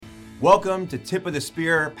Welcome to Tip of the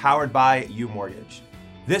Spear, powered by UMortgage.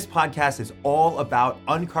 This podcast is all about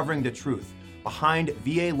uncovering the truth behind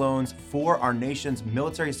VA loans for our nation's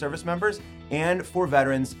military service members and for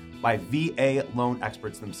veterans by VA loan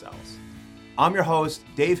experts themselves. I'm your host,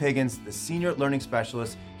 Dave Higgins, the Senior Learning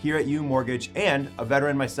Specialist here at UMortgage and a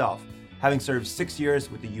veteran myself, having served 6 years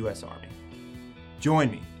with the U.S. Army. Join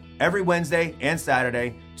me every Wednesday and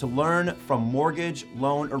Saturday to learn from mortgage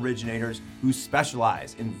loan originators who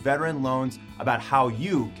specialize in veteran loans about how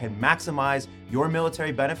you can maximize your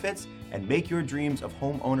military benefits and make your dreams of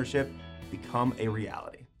home ownership become a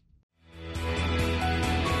reality.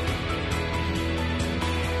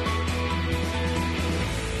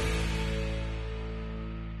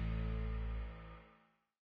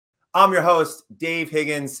 I'm your host, Dave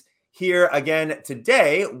Higgins, here again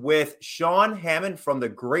today with Shaun Hamman from the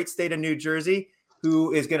great state of New Jersey,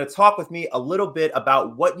 who is going to talk with me a little bit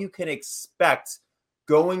about what you can expect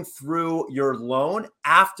going through your loan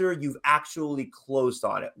after you've actually closed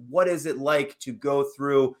on it. What is it like to go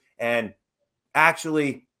through and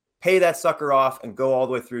actually pay that sucker off and go all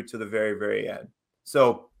the way through to the very, very end?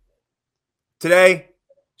 So today,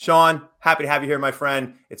 Shaun, happy to have you here, my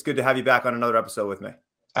friend. It's good to have you back on another episode with me.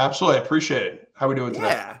 Absolutely. I appreciate it. How are we doing today?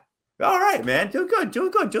 Yeah. All right, man. Doing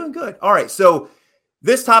good. All right. So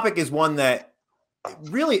this topic is one that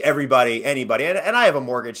really anybody, and I have a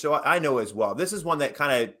mortgage, so I know as well. This is one that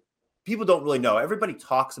kind of people don't really know. Everybody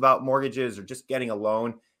talks about mortgages or just getting a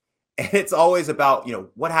loan. And it's always about,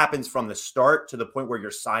 what happens from the start to the point where you're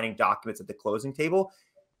signing documents at the closing table.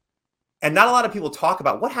 And not a lot of people talk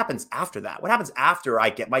about what happens after that. What happens after I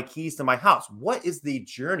get my keys to my house? What is the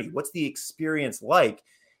journey? What's the experience like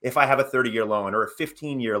if I have a 30-year loan or a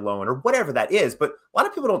 15-year loan or whatever that is? But a lot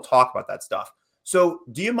of people don't talk about that stuff. So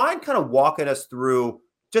do you mind kind of walking us through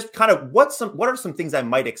just kind of what are some things I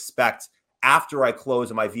might expect after I close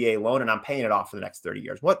on my VA loan and I'm paying it off for the next 30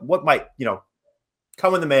 years? What might,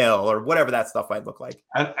 come in the mail or whatever that stuff might look like?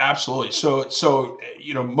 Absolutely. So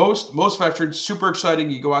most veterans, super exciting.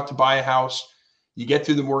 You go out to buy a house, you get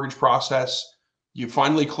through the mortgage process, you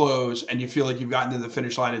finally close, and you feel like you've gotten to the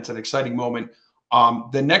finish line. It's an exciting moment.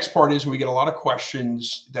 The next part is we get a lot of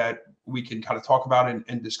questions that we can kind of talk about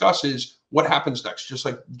and discuss is what happens next, just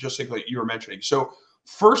like you were mentioning. So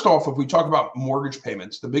first off, if we talk about mortgage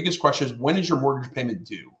payments, the biggest question is, when is your mortgage payment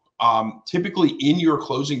due? Typically in your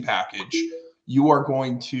closing package, you are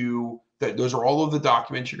going to, those are all of the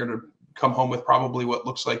documents. You're going to come home with probably what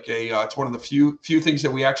looks like it's one of the few things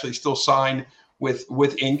that we actually still sign with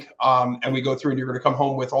ink. And we go through and you're going to come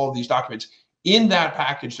home with all of these documents. In that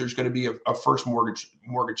package, there's going to be a first mortgage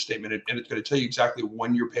statement, and it's going to tell you exactly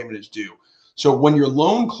when your payment is due. So when your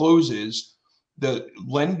loan closes, the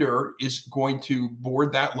lender is going to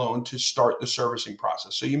board that loan to start the servicing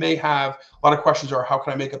process. So you may have a lot of questions are, how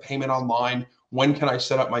can I make a payment online? When can I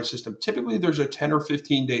set up my system? Typically, there's a 10 or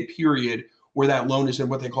 15-day period where that loan is in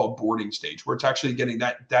what they call boarding stage, where it's actually getting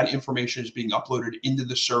that information is being uploaded into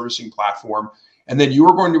the servicing platform. And then you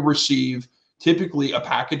are going to receive typically a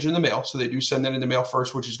package in the mail. So they do send that in the mail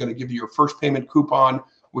first, which is going to give you your first payment coupon,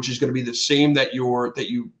 which is going to be the same that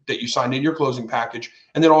you signed in your closing package.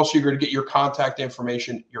 And then also you're going to get your contact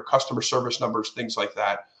information, your customer service numbers, things like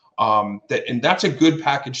that. And that's a good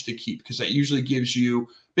package to keep because that usually gives you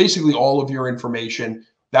basically all of your information.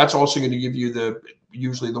 That's also going to give you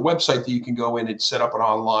usually the website that you can go in and set up an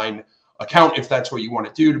online account if that's what you want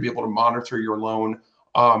to do to be able to monitor your loan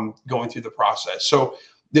going through the process. So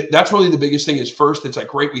that's really the biggest thing is first, it's like,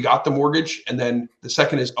 great, we got the mortgage. And then the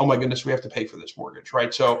second is, oh my goodness, we have to pay for this mortgage,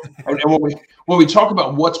 right? So and when we talk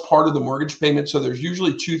about what's part of the mortgage payment, so there's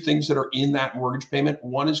usually two things that are in that mortgage payment.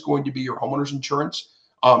 One is going to be your homeowner's insurance.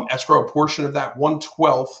 Escrow, a portion of that,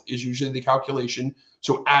 1/12 is usually the calculation.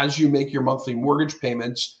 So as you make your monthly mortgage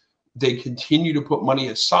payments, they continue to put money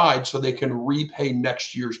aside so they can repay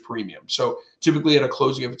next year's premium. So typically at a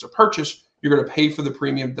closing, if it's a purchase, you're going to pay for the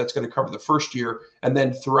premium that's going to cover the first year. And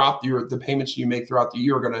then throughout the payments you make throughout the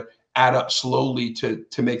year are going to add up slowly to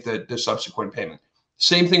make the subsequent payment.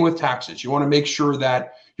 Same thing with taxes. You want to make sure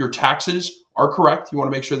that your taxes are correct. You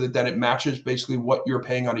want to make sure that it matches basically what you're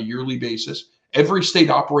paying on a yearly basis. Every state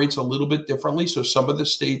operates a little bit differently. So some of the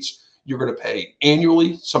states you're going to pay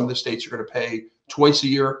annually. Some of the states you're going to pay twice a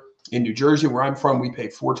year. In New Jersey, where I'm from, we pay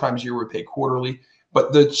 4 times a year. We pay quarterly.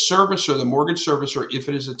 But the servicer, the mortgage servicer, if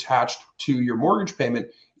it is attached to your mortgage payment,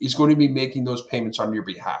 is going to be making those payments on your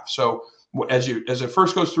behalf. So as it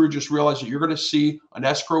first goes through, just realize that you're going to see an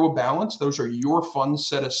escrow balance. Those are your funds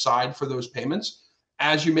set aside for those payments.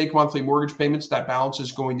 As you make monthly mortgage payments, that balance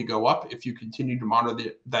is going to go up if you continue to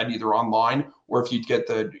monitor that either online or if you get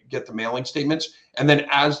the mailing statements. And then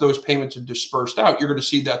as those payments are dispersed out, you're going to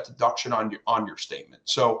see that deduction on your statement.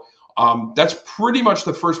 So that's pretty much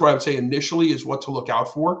the first what I would say initially is what to look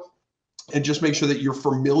out for, and just make sure that you're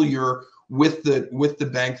familiar with the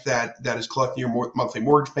bank that is collecting your monthly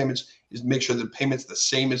mortgage payments. Is make sure the payment's the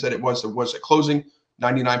same as it was at closing.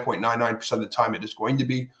 99.99% of the time it is going to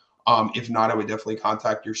be. If not, I would definitely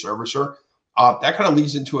contact your servicer. That kind of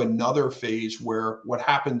leads into another phase where what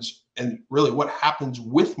happens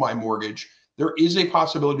with my mortgage, there is a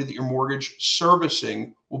possibility that your mortgage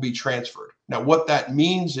servicing will be transferred. Now, what that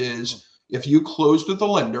means is if you closed with the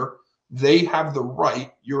lender, they have the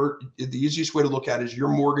right. The easiest way to look at it is your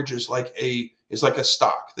mortgage is like a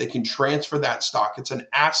stock. They can transfer that stock. It's an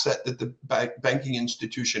asset that the banking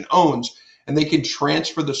institution owns, and they can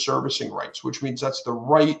transfer the servicing rights, which means that's the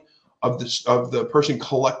right of the person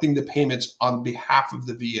collecting the payments on behalf of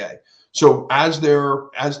the VA. So as the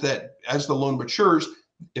loan matures,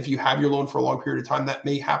 if you have your loan for a long period of time, that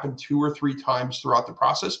may happen 2 or 3 times throughout the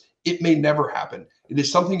process. It may never happen. It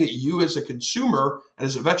is something that you as a consumer and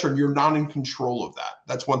as a veteran, you're not in control of that.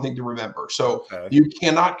 That's one thing to remember. So You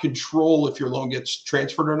cannot control if your loan gets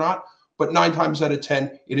transferred or not, but 9 times out of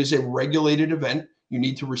 10, it is a regulated event. You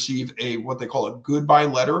need to receive what they call a goodbye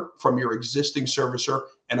letter from your existing servicer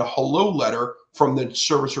and a hello letter from the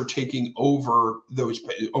servicer taking over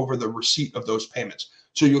the receipt of those payments.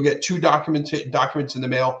 So you'll get 2 documents in the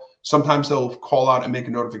mail. Sometimes they'll call out and make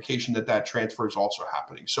a notification that transfer is also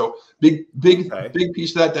happening. So big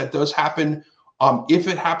piece of that does happen. If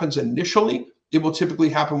it happens initially, it will typically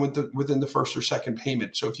happen within the first or second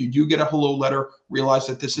payment. So if you do get a hello letter, realize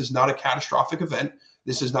that this is not a catastrophic event.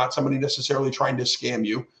 This is not somebody necessarily trying to scam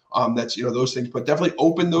you. That's those things, but definitely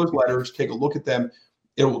open those letters, take a look at them.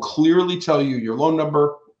 It will clearly tell you your loan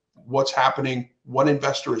number, what's happening, what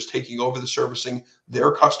investor is taking over the servicing,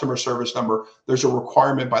 their customer service number. There's a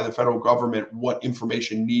requirement by the federal government what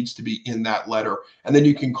information needs to be in that letter. And then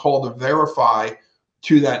you can call to verify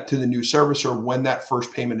to the new servicer when that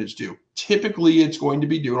first payment is due. Typically, it's going to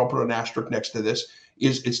be due, and I'll put an asterisk next to this,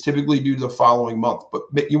 it's typically due the following month.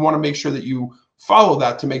 But you want to make sure that you follow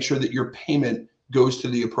that to make sure that your payment goes to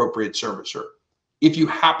the appropriate servicer. If you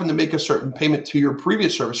happen to make a certain payment to your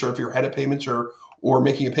previous servicer, if you're head of payments or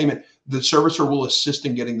making a payment, the servicer will assist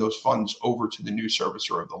in getting those funds over to the new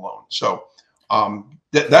servicer of the loan. So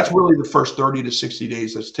that's really the first 30 to 60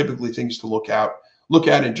 days. That's typically things to look at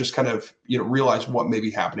and just kind of realize what may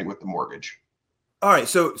be happening with the mortgage. All right.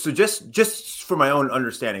 So just for my own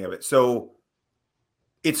understanding of it. So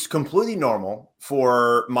it's completely normal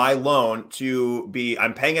for my loan to be,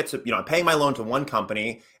 I'm paying my loan to one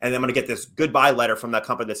company, and then I'm going to get this goodbye letter from that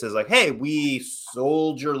company that says like, hey, we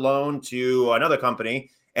sold your loan to another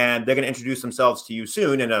company and they're going to introduce themselves to you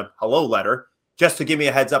soon in a hello letter, just to give me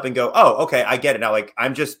a heads up and go, oh, okay, I get it now. Like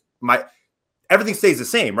everything stays the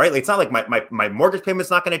same, right? Like, it's not like my mortgage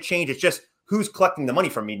payment's not going to change. It's just who's collecting the money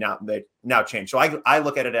from me now change. So I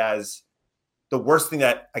look at it as the worst thing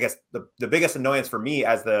that I guess the biggest annoyance for me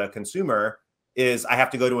as the consumer is I have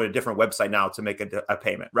to go to a different website now to make a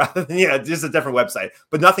payment rather than, just a different website,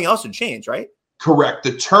 but nothing else should change, right? Correct.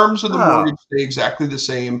 The terms of the mortgage stay exactly the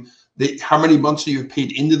same. How many months you've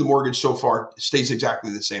paid into the mortgage so far stays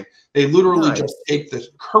exactly the same. They literally just take the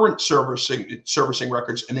current servicing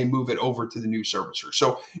records and they move it over to the new servicer.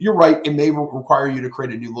 So you're right. It may require you to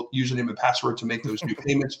create a new username and password to make those new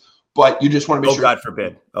payments, but you just want to make sure. God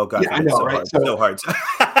forbid. Oh God. Yeah, I know, right? So hard.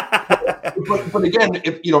 But again,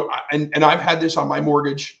 if and I've had this on my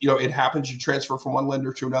mortgage, it happens, you transfer from one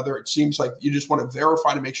lender to another. It seems like you just want to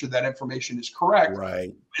verify to make sure that information is correct.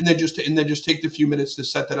 Right. And then just take the few minutes to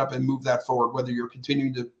set that up and move that forward, whether you're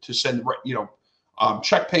continuing to send,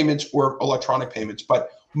 check payments or electronic payments.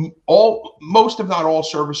 But most, if not all,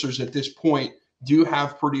 servicers at this point do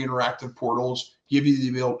have pretty interactive portals, give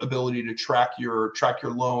you the ability to track your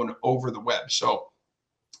loan over the web. So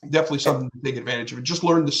definitely something to take advantage of. And just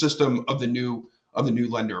learn the system of the new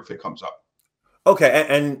lender if it comes up. Okay,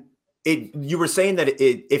 and you were saying that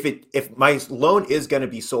if my loan is going to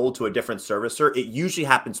be sold to a different servicer, it usually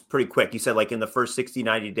happens pretty quick. You said like in the first 60,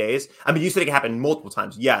 90 days. I mean, you said it can happen multiple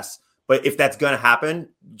times. Yes. But if that's going to happen,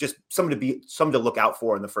 just something to look out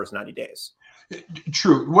for in the first 90 days.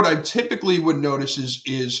 True. What I typically would notice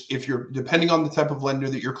is if you're, depending on the type of lender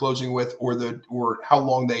that you're closing with or how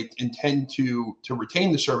long they intend to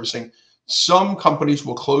retain the servicing, some companies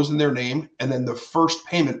will close in their name and then the first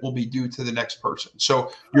payment will be due to the next person.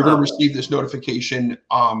 So you're going to receive this notification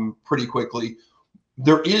pretty quickly.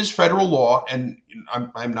 there is federal law, and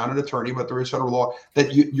I'm not an attorney, but there is federal law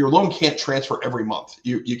that your loan can't transfer every month.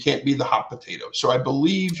 You can't be the hot potato. So I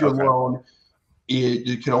believe your loan,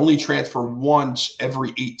 you can only transfer once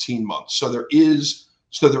every 18 months. So there is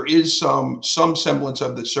some semblance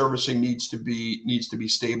of the servicing needs to be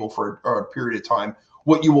stable for a period of time.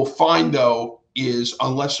 What you will find though is,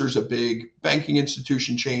 unless there's a big banking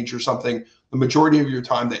institution change or something, the majority of your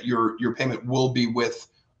time that your payment will be with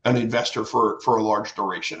an investor for a large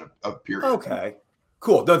duration of period. Okay,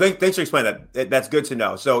 cool. No, thanks for explaining that. That's good to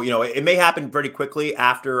know. So, it may happen pretty quickly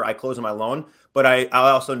after I close on my loan, but I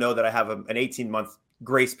also know that I have an 18-month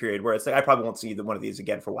grace period where it's like I probably won't see either one of these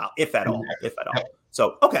again for a while, if at all.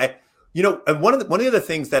 So, okay. And one of the other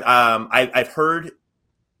things that I've heard,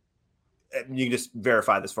 you can just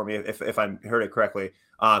verify this for me if I heard it correctly,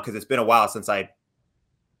 because it's been a while since I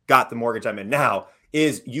got the mortgage I'm in now,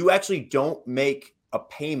 is you actually don't make a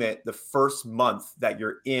payment the first month that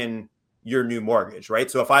you're in your new mortgage, right?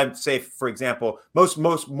 So if I say, for example, most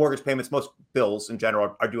mortgage payments, most bills in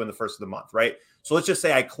general are due in the first of the month, right? So let's just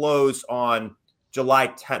say I close on July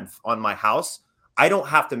 10th on my house. I don't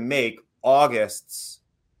have to make August's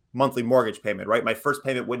monthly mortgage payment, right? My first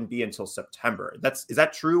payment wouldn't be until September. Is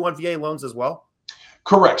that true on VA loans as well?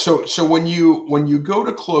 Correct. So when you go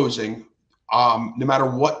to closing, no matter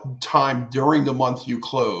what time during the month you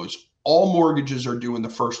close, all mortgages are due in the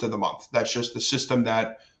first of the month. That's just the system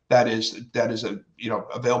that is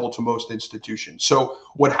available to most institutions. So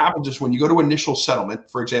what happens is when you go to initial settlement,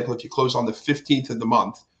 for example, if you close on the 15th of the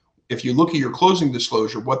month, if you look at your closing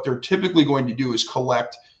disclosure, what they're typically going to do is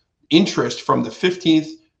collect interest from the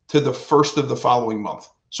 15th to the first of the following month.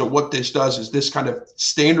 So what this does is this kind of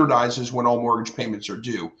standardizes when all mortgage payments are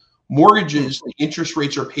due. Mortgages, the interest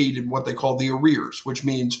rates are paid in what they call the arrears, which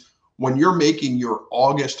means when you're making your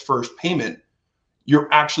August 1st payment,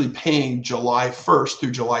 you're actually paying July 1st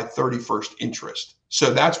through July 31st interest.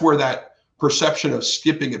 So that's where that perception of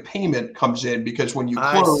skipping a payment comes in, because when you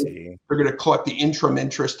close, they're going to collect the interim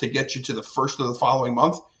interest to get you to the first of the following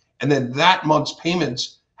month. And then that month's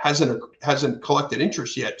payments hasn't collected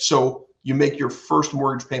interest yet. So you make your first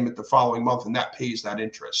mortgage payment the following month, and that pays that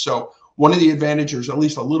interest. So one of the advantages, at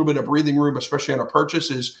least a little bit of breathing room, especially on a purchase,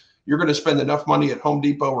 is you're going to spend enough money at Home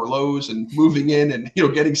Depot or Lowe's and moving in and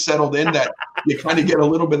getting settled in that you kind of get a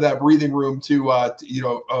little bit of that breathing room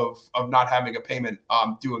of not having a payment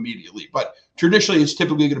due immediately. But traditionally, it's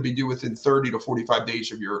typically going to be due within 30 to 45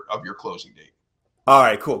 days of your closing date. All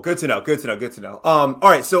right, cool. Good to know. All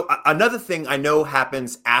right. So another thing I know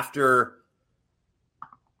happens after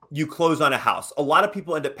you close on a house, a lot of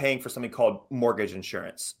people end up paying for something called mortgage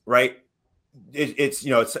insurance, right?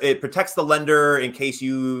 It protects the lender in case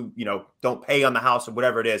you don't pay on the house or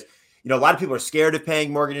whatever it is. A lot of people are scared of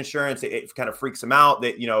paying mortgage insurance. It kind of freaks them out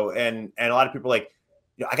that, and a lot of people are like,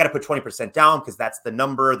 I got to put 20% down because that's the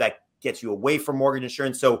number that gets you away from mortgage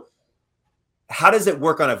insurance. So how does it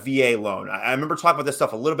work on a VA loan? I remember talking about this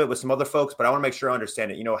stuff a little bit with some other folks, but I want to make sure I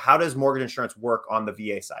understand it. How does mortgage insurance work on the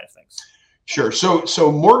VA side of things? Sure.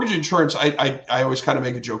 So mortgage insurance, I always kind of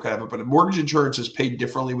make a joke out of it, but mortgage insurance is paid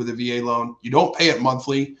differently with a VA loan. You don't pay it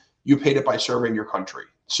monthly. You paid it by serving your country.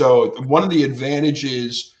 So one of the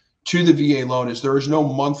advantages to the VA loan is there is no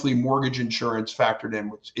monthly mortgage insurance factored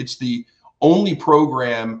in. It's the only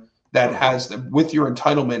program that has, with your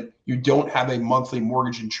entitlement, you don't have a monthly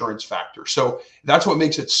mortgage insurance factor. So that's what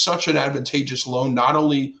makes it such an advantageous loan, not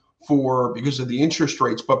only because of the interest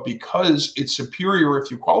rates, but because it's superior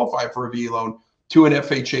if you qualify for a VA loan to an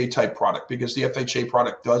FHA type product, because the FHA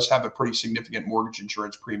product does have a pretty significant mortgage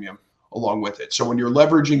insurance premium along with it. So when you're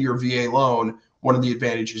leveraging your VA loan, one of the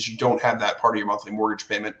advantages, you don't have that part of your monthly mortgage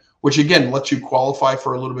payment, which again lets you qualify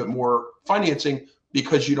for a little bit more financing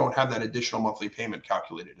because you don't have that additional monthly payment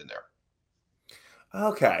calculated in there.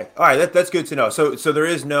 Okay. All right. That's good to know. So there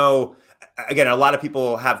is no, again, a lot of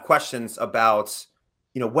people have questions about,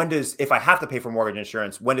 if I have to pay for mortgage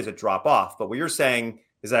insurance, when does it drop off? But what you're saying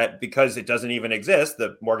is that because it doesn't even exist,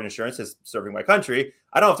 the mortgage insurance is serving my country,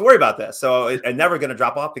 I don't have to worry about this. So it's never going to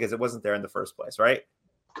drop off because it wasn't there in the first place, right?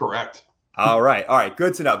 Correct. All right.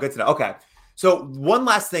 Good to know. Okay. So one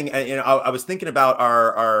last thing, I was thinking about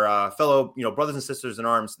our fellow, brothers and sisters in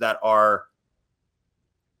arms that are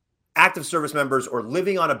active service members or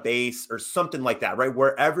living on a base or something like that, right?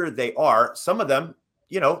 Wherever they are, some of them,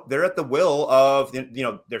 they're at the will of,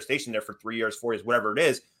 they're stationed there for 3 years, 4 years, whatever it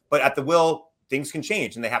is. But at the will, things can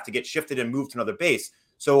change and they have to get shifted and moved to another base.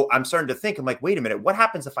 So I'm starting to think, I'm like, wait a minute, what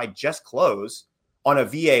happens if I just close on a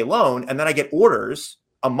VA loan and then I get orders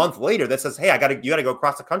a month later that says, hey, you got to go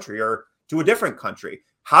across the country or to a different country?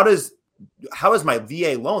 How is my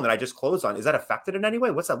VA loan that I just closed on, is that affected in any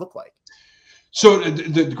way? What's that look like? So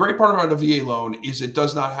the great part about a VA loan is it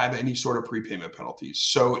does not have any sort of prepayment penalties.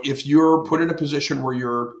 So if you're put in a position where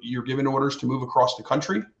you're given orders to move across the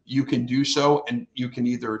country, you can do so, and you can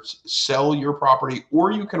either sell your property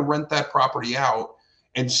or you can rent that property out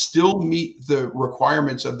and still meet the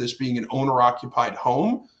requirements of this being an owner-occupied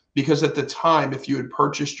home. Because at the time, if you had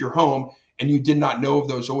purchased your home and you did not know of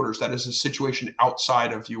those orders, that is a situation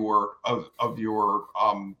outside of your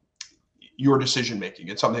decision making.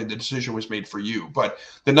 It's something, the decision was made for you. But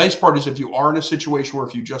the nice part is if you are in a situation where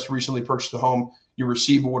if you just recently purchased a home, you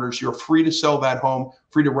receive orders, you're free to sell that home,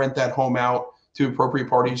 free to rent that home out to appropriate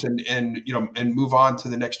parties and move on to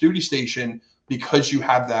the next duty station, because you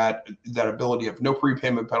have that ability of no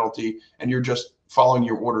prepayment penalty and you're just following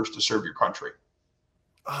your orders to serve your country.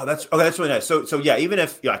 Oh, that's really nice. So yeah, even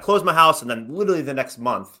if I close my house and then literally the next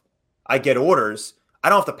month I get orders, I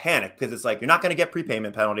don't have to panic, because it's like, you're not going to get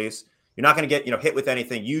prepayment penalties. You're not going to get, hit with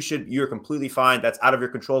anything. You're completely fine. That's out of your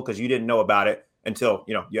control because you didn't know about it until,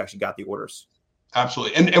 you actually got the orders.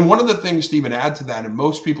 Absolutely. And one of the things to even add to that, and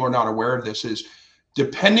most people are not aware of this, is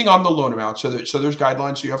depending on the loan amount. So there's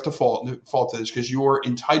guidelines. So you have to fall to this, because your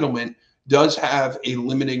entitlement does have a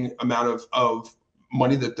limiting amount of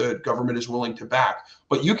money that the government is willing to back.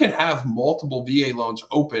 But you can have multiple VA loans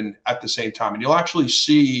open at the same time. And you'll actually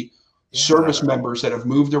see service members that have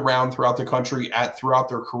moved around throughout the country throughout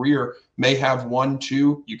their career may have 1,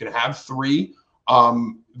 2, you can have 3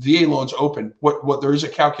 VA loans open. What there is a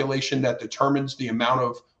calculation that determines the amount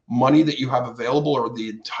of money that you have available, or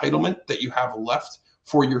the entitlement that you have left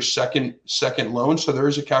for your second loan. So there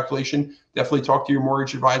is a calculation. Definitely talk to your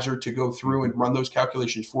mortgage advisor to go through and run those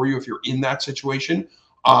calculations for you if you're in that situation.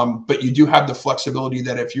 But you do have the flexibility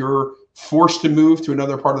that if you're forced to move to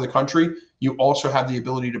another part of the country, you also have the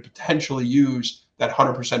ability to potentially use that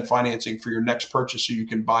 100% financing for your next purchase, so you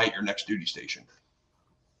can buy at your next duty station.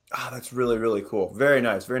 Oh, that's really, really cool. Very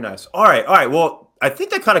nice. Very nice. All right. Well, I think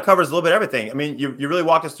that kind of covers a little bit of everything. I mean, you really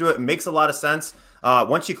walked us through it. It makes a lot of sense.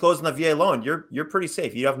 Once you close on the VA loan, you're pretty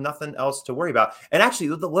safe. You have nothing else to worry about. And actually,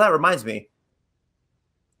 that reminds me,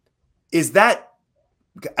 is that,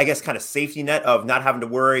 I guess, kind of safety net of not having to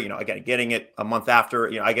worry, again, getting it a month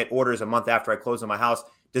after, I get orders a month after I close on my house.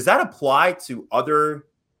 Does that apply to other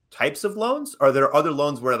types of loans? Or are there other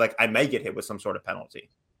loans where I may get hit with some sort of penalty?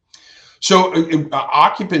 So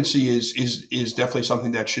occupancy is definitely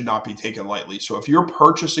something that should not be taken lightly. So if you're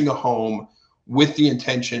purchasing a home with the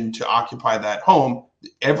intention to occupy that home,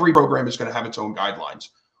 every program is going to have its own guidelines.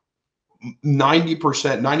 90%,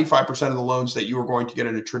 95% of the loans that you are going to get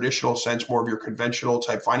in a traditional sense, more of your conventional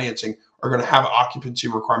type financing, are going to have occupancy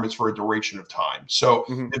requirements for a duration of time. So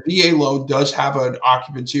the VA loan does have an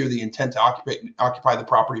occupancy, or the intent to occupy the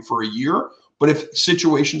property for a year. But if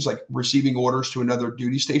situations like receiving orders to another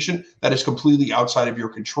duty station, that is completely outside of your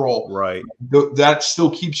control, right? That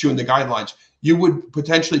still keeps you in the guidelines. You would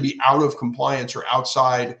potentially be out of compliance or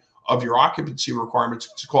outside of your occupancy requirements.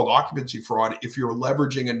 It's called occupancy fraud if you're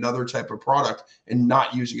leveraging another type of product and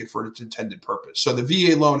not using it for its intended purpose. So the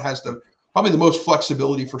VA loan has probably the most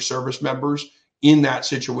flexibility for service members in that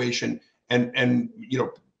situation. And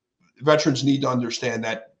veterans need to understand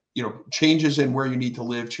that, changes in where you need to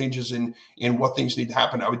live, changes in what things need to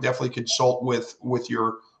happen. I would definitely consult with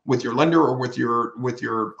your lender or with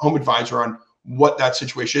your home advisor on what that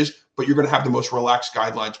situation is, but you're going to have the most relaxed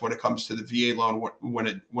guidelines when it comes to the VA loan when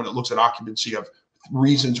it looks at occupancy of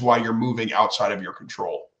reasons why you're moving outside of your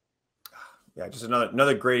control. Yeah, just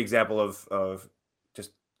another great example of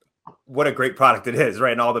just what a great product it is,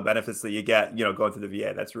 right? And all the benefits that you get, going through the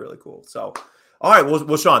VA. That's really cool. So, all right,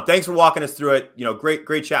 well, Shaun, thanks for walking us through it.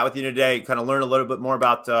 Great chat with you today. Kind of learn a little bit more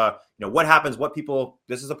about what happens, what people.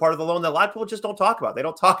 This is a part of the loan that a lot of people just don't talk about. They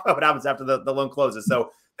don't talk about what happens after the loan closes.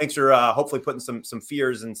 So thanks for hopefully putting some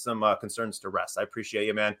fears and some concerns to rest. I appreciate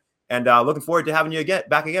you, man. And looking forward to having you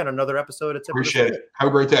back again on another episode of Tip. Appreciate it. Have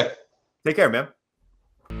a great day. Take care, man.